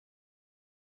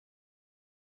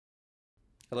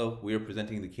Hello, we are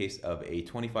presenting the case of a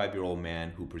 25-year-old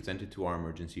man who presented to our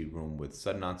emergency room with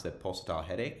sudden onset pulsatile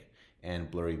headache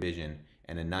and blurry vision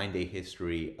and a 9-day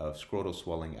history of scrotal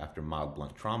swelling after mild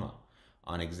blunt trauma.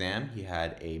 On exam, he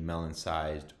had a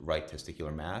melon-sized right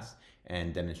testicular mass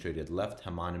and demonstrated left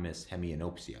homonymous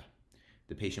hemianopsia.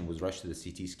 The patient was rushed to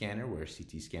the CT scanner where a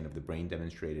CT scan of the brain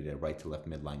demonstrated a right to left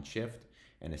midline shift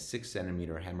and a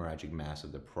 6-centimeter hemorrhagic mass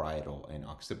of the parietal and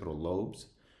occipital lobes,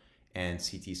 and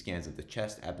CT scans of the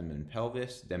chest, abdomen, and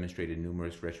pelvis demonstrated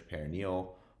numerous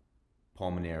retroperineal,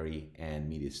 pulmonary,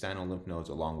 and mediastinal lymph nodes,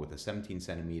 along with a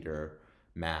 17-centimeter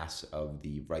mass of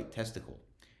the right testicle.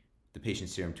 The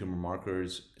patient's serum tumor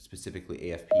markers, specifically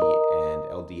AFP and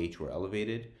LDH, were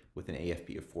elevated with an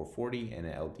AFP of 440 and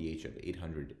an LDH of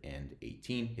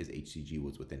 818. His HCG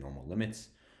was within normal limits.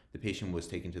 The patient was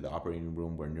taken to the operating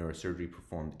room where neurosurgery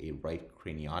performed a right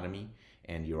craniotomy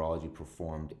and urology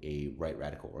performed a right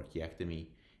radical orchiectomy,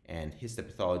 and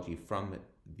histopathology from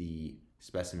the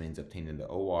specimens obtained in the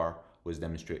OR was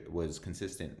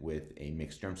consistent with a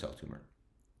mixed germ cell tumor.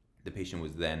 The patient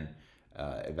was then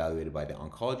evaluated by the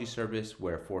oncology service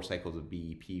where 4 cycles of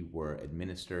BEP were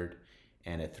administered,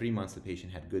 and at 3 months the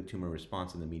patient had good tumor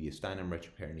response in the mediastinum,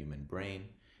 retroperineum, and brain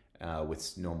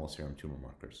with normal serum tumor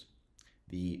markers.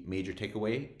 The major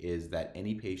takeaway is that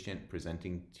any patient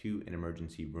presenting to an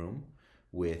emergency room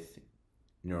with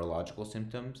neurological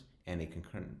symptoms and a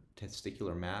concurrent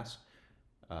testicular mass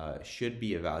should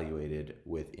be evaluated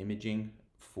with imaging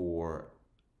for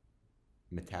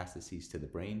metastases to the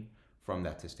brain from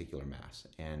that testicular mass,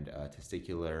 and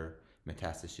testicular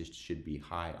metastasis should be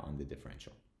high on the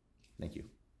differential. Thank you.